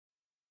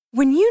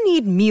When you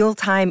need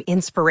mealtime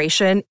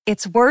inspiration,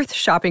 it's worth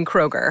shopping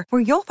Kroger,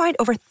 where you'll find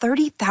over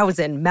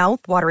 30,000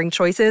 mouth-watering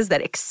choices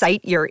that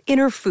excite your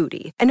inner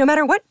foodie. And no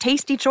matter what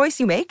tasty choice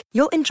you make,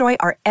 you'll enjoy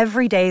our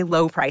everyday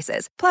low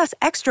prices, plus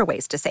extra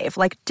ways to save,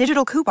 like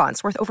digital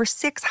coupons worth over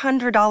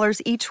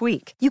 $600 each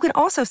week. You can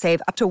also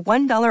save up to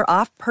 $1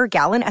 off per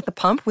gallon at the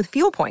pump with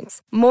fuel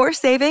points. More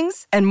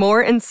savings and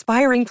more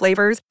inspiring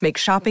flavors make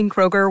shopping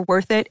Kroger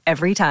worth it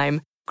every time.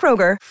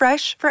 Kroger,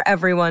 fresh for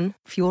everyone.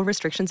 Fuel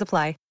restrictions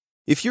apply.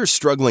 If you're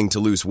struggling to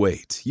lose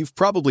weight, you've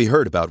probably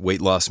heard about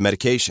weight loss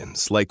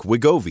medications like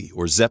Wegovy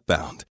or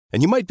Zepbound,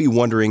 and you might be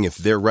wondering if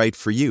they're right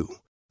for you.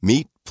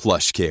 Meet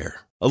PlushCare,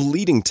 a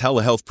leading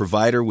telehealth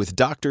provider with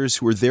doctors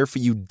who are there for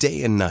you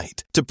day and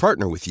night to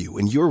partner with you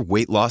in your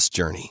weight loss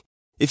journey.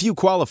 If you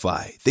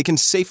qualify, they can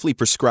safely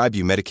prescribe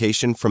you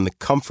medication from the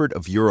comfort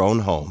of your own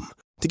home.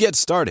 To get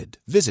started,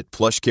 visit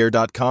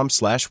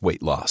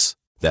plushcare.com/weightloss.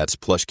 That's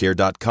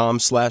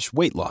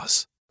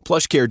plushcare.com/weightloss.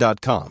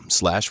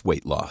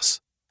 plushcare.com/weightloss.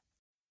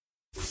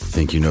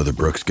 Think you know the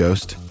Brooks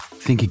Ghost?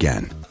 Think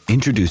again.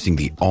 Introducing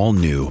the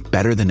all-new,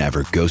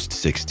 better-than-ever Ghost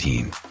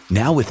 16.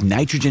 Now with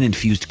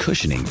nitrogen-infused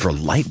cushioning for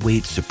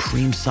lightweight,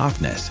 supreme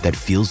softness that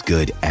feels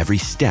good every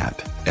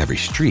step, every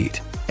street,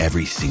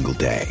 every single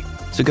day.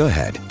 So go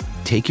ahead,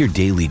 take your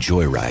daily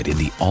joyride in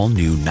the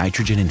all-new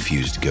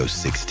nitrogen-infused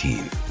Ghost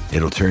 16.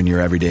 It'll turn your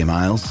everyday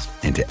miles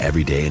into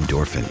everyday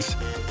endorphins.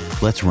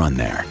 Let's run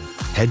there.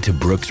 Head to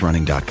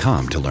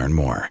brooksrunning.com to learn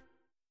more.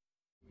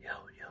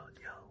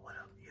 What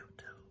up,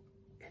 YouTube?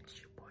 It's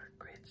your boy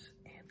Grits,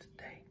 and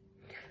today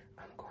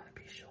I'm going to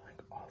be showing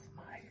off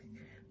my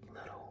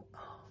little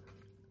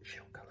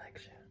shoe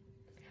collection.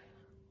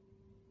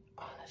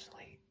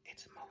 Honestly,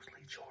 it's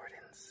mostly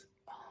Jordans.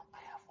 I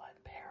have a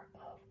pair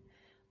of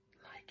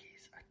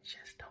Nikes. I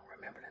just don't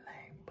remember the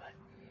name, but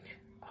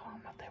I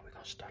think we're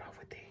gonna start off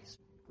with these.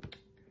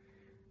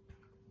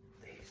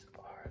 These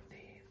are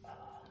the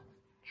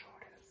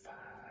Jordan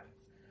 5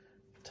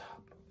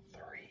 top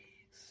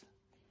 3s.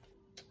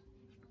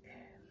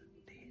 And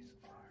these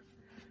are,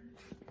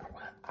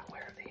 I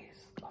wear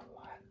these a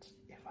lot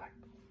if I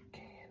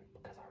can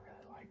because I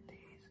really like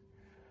these.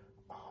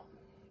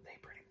 They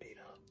pretty beat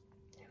up,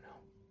 you know.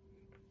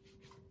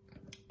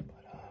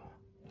 But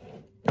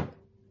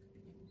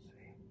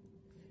see,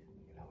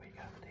 you know, we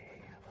got the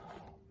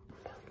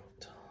purple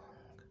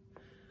tongue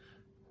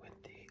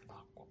with the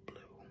aqua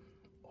blue,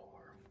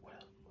 or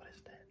what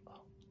is that?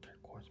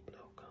 Turquoise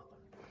blue color.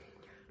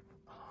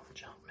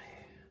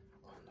 Jumpman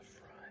on the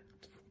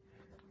front,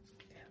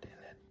 and then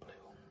that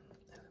blue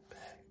in the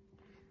back.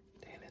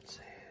 Then it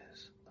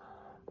says,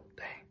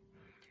 dang,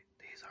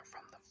 these are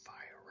from the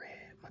fire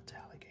red,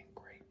 metallic, and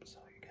grape. So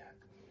you got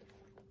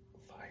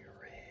fire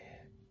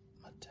red,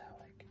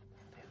 metallic,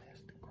 then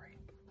there's the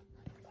grape,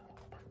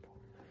 purple.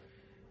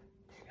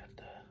 You got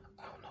the,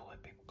 I don't know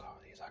what people call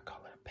these. I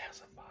call it a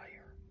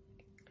pacifier.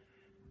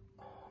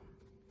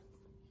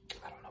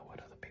 I don't know what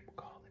other people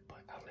call it,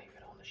 but I'll leave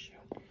it on the shoe.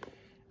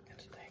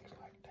 It's things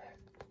like that,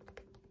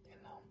 you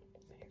know.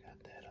 You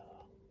got that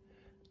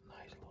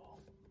nice little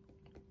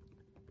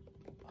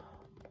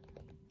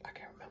I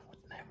can't remember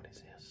what the name of this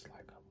is. It's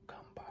like a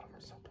gum bottom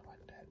or something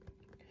like that.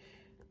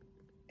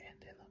 And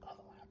then the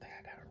other one, I think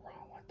I got it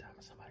wrong one time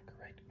and somebody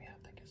corrected me. I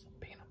think it's a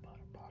peanut butter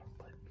bottom,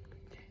 but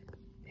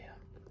yeah,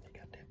 you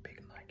got that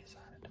big Nike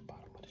sign at the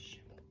bottom of the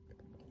shoe.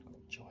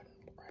 Jordan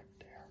right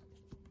there.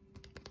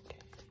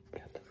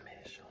 Got the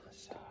mesh on the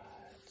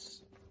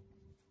sides.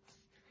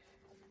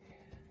 Yeah,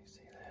 you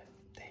see that?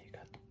 Then you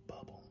got the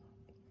bubble,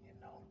 you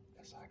know,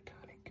 that's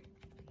iconic.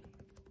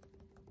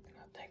 And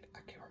I think, I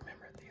can't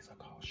remember if these are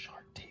called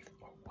shark teeth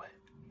or what.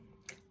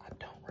 I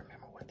don't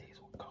remember what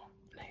these were called,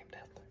 named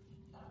after,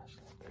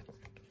 honestly. So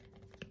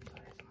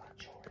here's my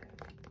Jordan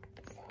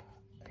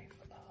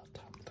 5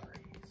 top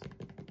 3s.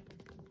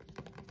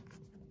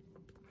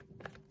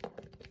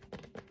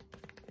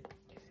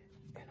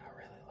 And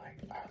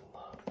I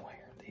love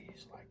wearing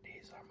these. Like,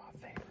 these are my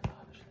favorite,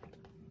 honestly.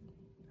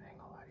 I ain't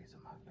gonna lie, these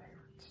are my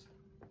favorites.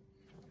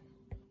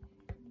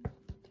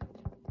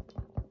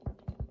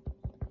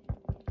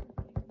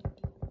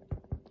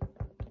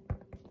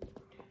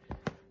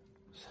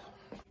 So,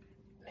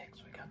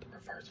 next we got the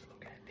reverse flu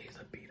game. These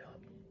are beat up.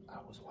 I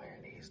was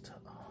wearing these to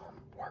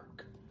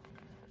work.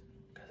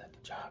 Because at the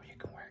job you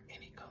can wear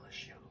any color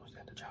shoes.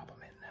 At the job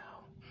I'm in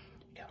now,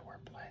 you gotta wear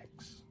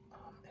blacks.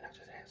 And I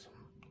just had some,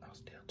 I'll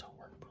still toe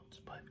work boots,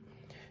 but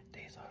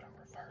these are the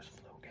reverse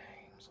flu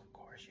games. Of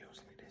course,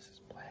 usually this is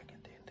black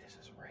and then this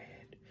is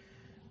red.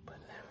 But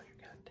now you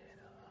got that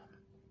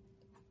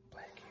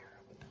black here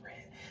with the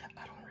red.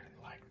 I don't really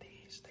like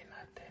these. They're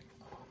not that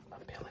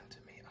appealing to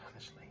me,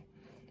 honestly.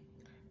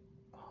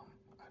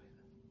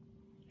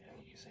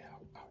 You see how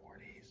I wore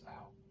these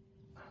out,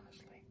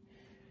 honestly.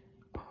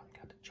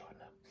 Got the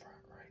Jordan up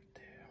front right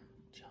there.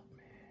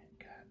 Jumpman,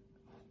 got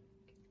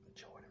the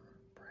Jordan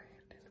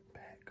brand in the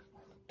back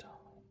on the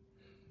toe.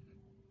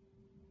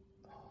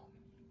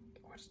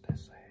 What's that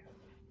say?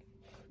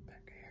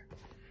 Back here.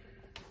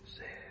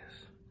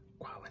 Says,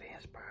 quality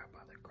inspired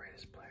by the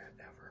greatest player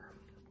ever.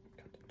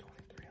 Got the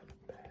 23 on the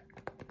back.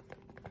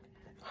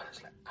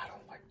 honestly, I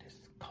don't like this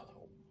color.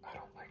 I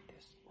don't like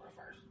this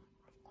reverse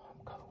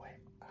colorway.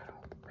 I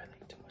don't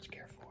really too much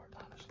care for it,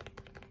 honestly.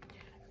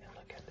 And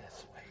look at that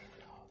suede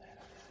and all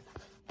that.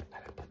 I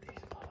didn't put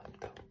these on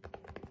though.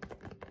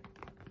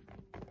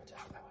 But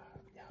y'all know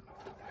how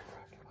I like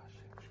rocking my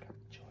shoes. Got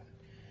Jordan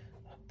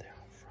up there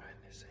on front.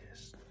 It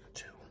says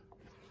 2.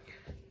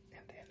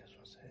 And then this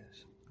one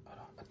says, hold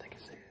on, I think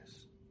it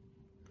says,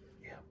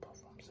 yeah,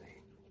 both of them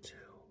say 2.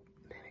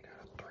 Then it got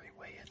a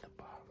 3-way at the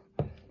bottom.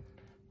 I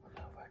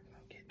don't know if I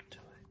can get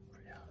to it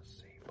for y'all to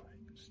see, but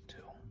it's 2,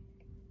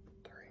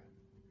 3,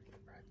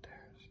 right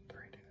there. It's 3,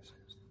 then it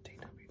says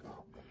TWO.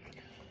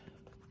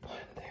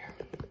 One there.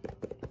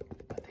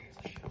 But these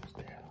are shoes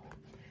that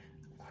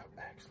I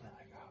actually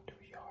like, I'll do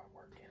yard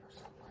work in or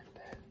something like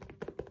that.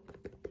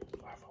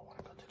 Or if I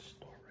want to go to the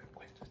store real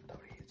quick, just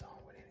throw these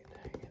on with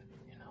anything, and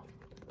you know,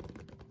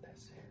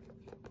 that's it.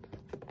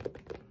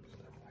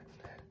 Stuff like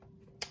that.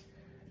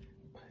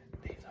 But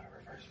these are the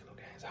reverse flu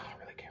games. I don't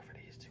really care for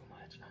these too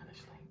much,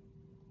 honestly.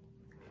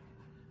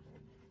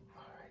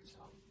 Alright,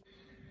 so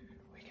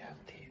we got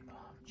the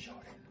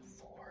Jordan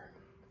 4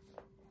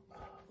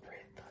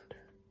 Red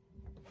Thunder.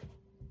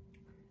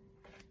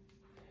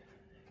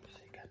 So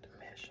you got the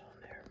mesh on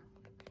there.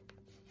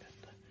 Got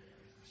the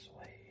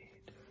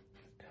suede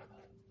kind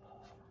of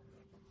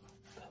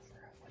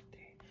covering with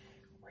the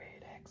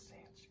red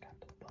accents. You got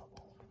the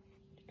bubble.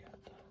 You got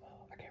the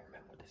I can't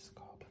remember what this is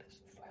called, but it's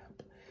a flap.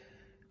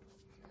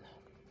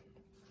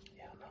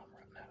 Yeah, no, I'm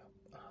running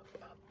out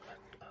of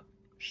a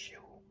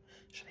shoe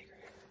sneaker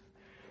here.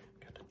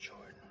 Got the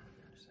Jordan.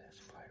 It says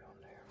Flight on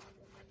there.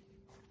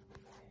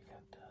 You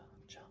got the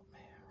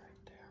Jumpman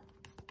right there.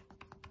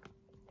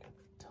 Got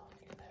the tongue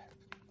in that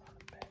on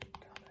the back,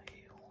 kind of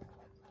heel and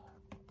whatnot.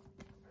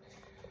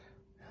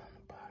 And on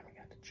the bottom, you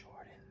got the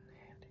Jordan, and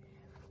then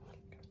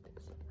got this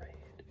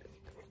red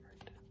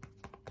right there.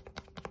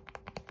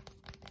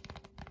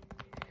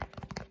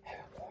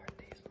 Haven't worn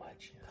these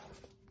much, you know.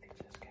 They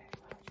just came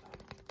out, so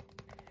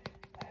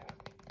I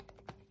haven't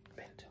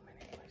been too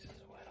many places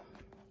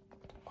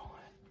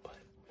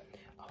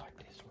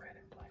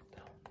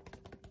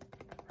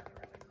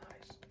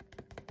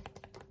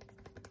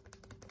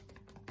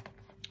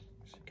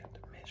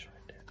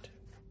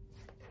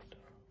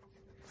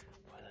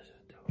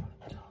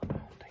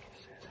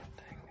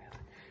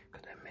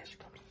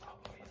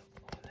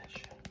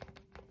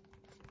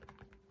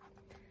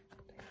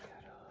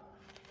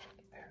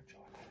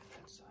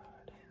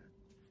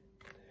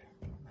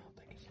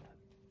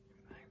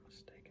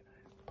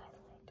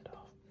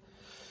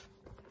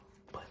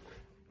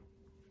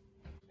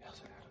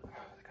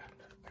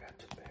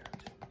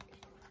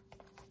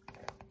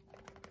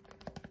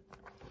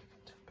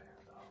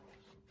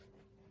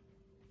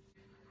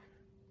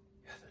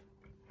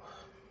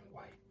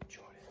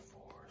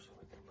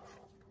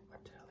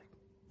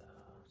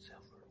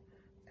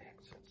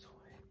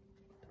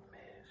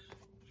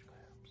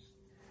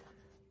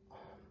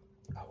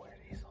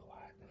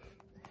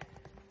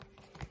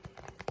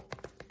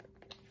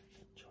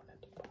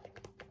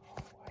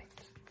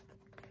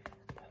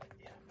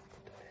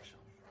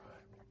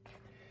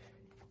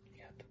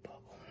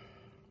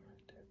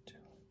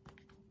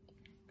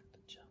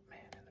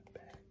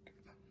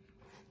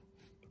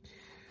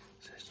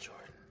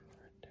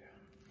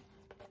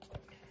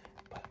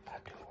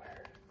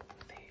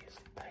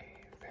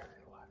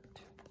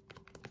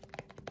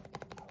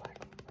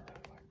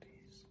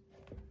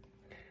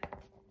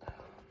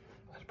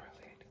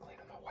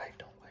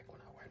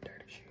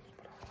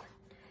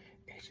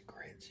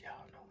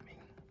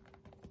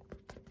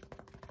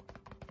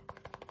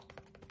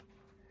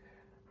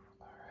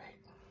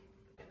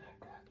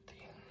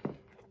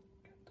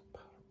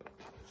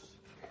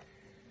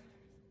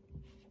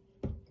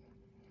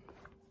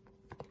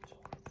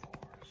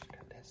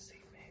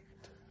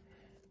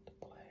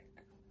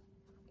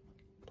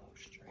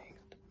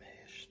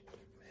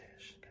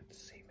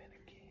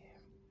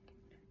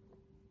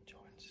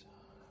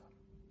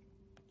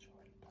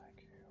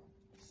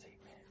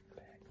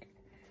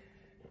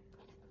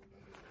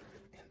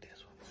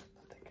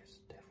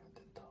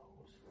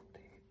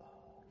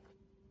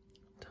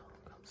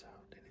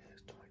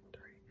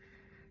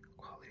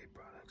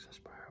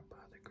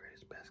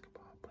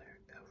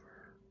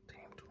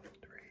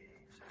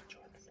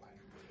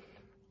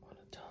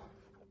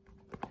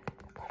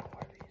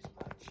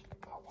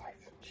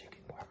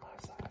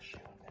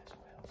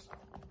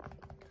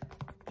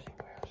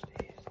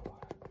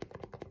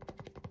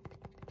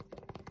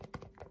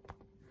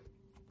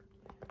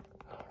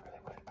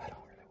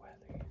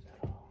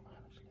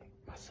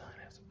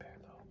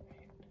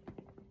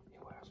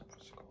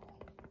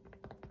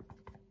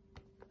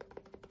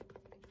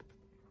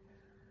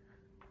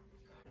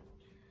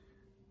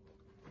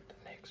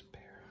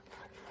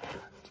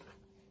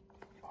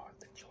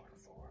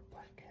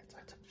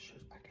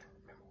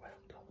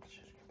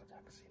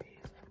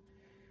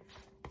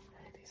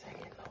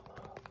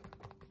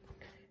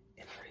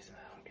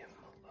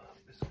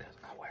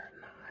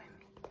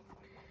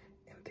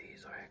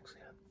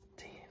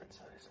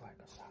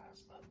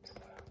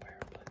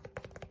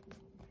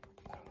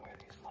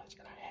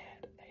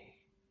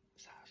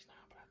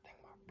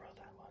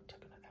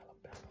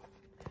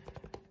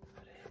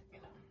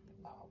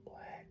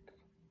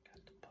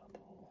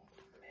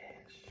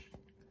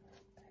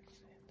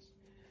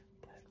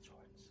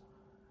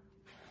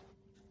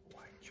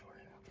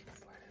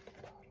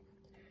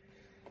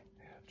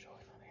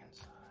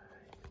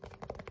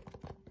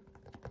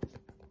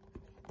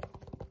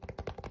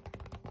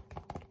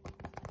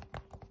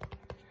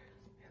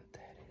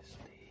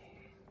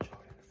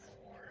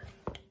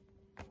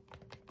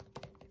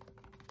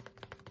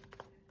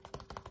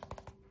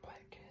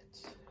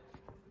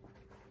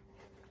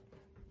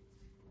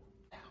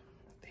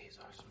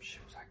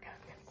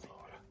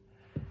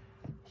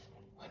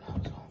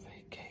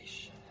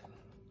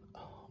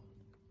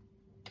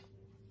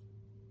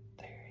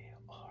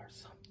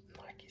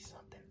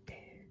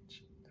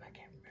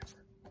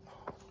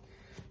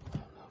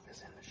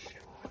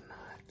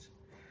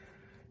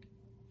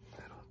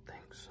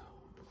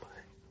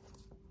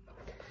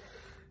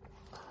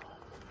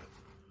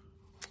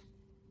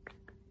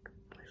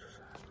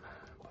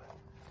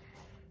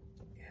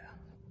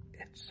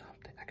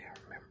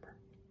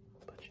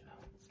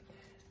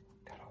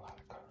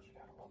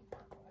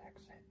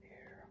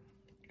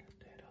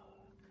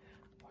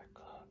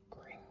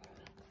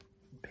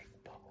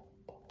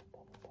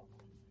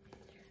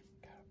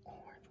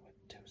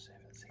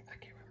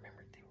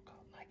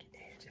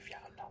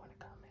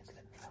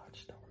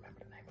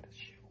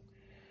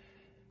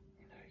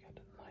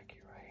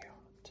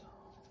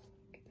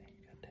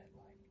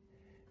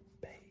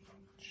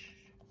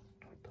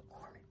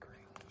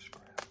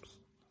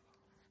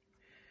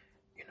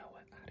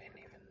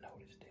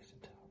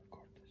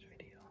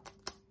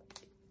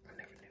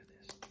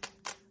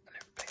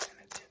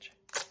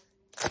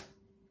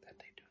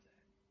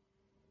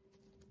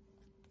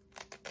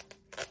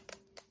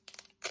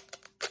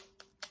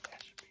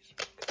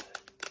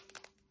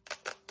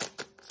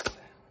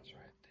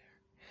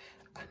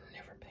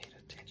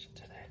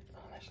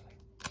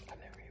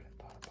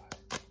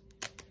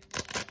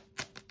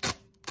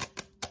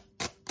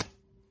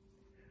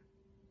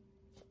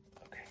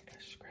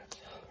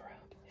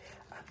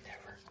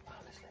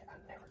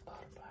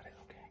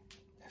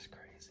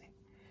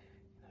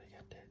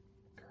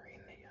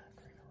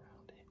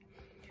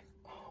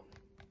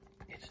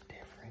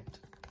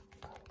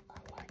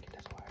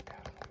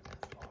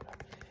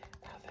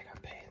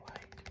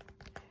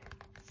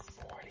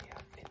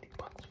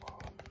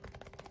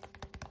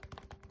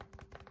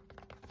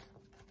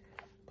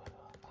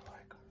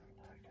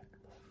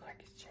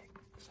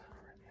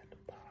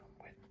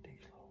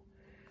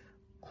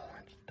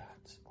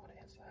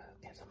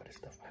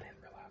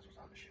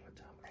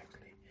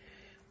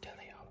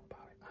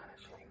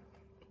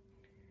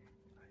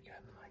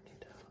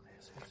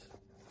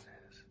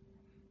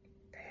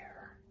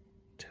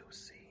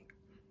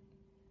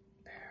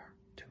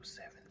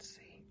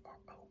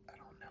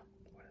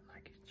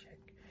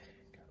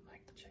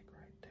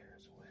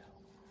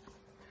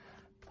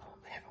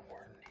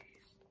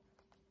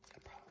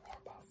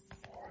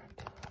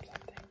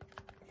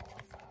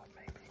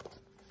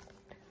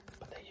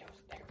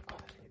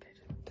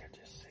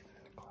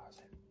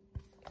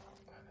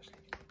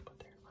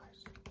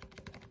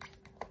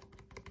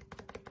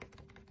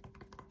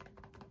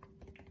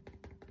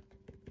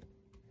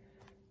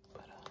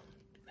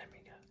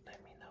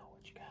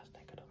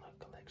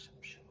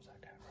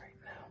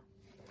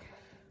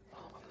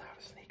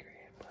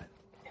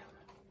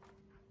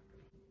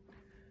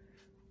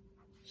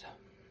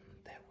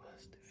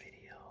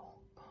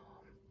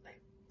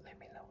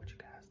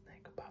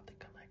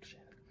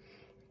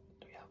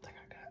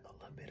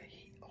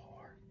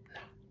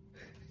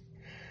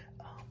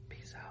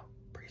Peace out.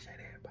 Appreciate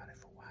everybody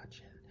for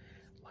watching.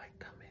 Like,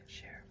 comment,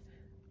 share.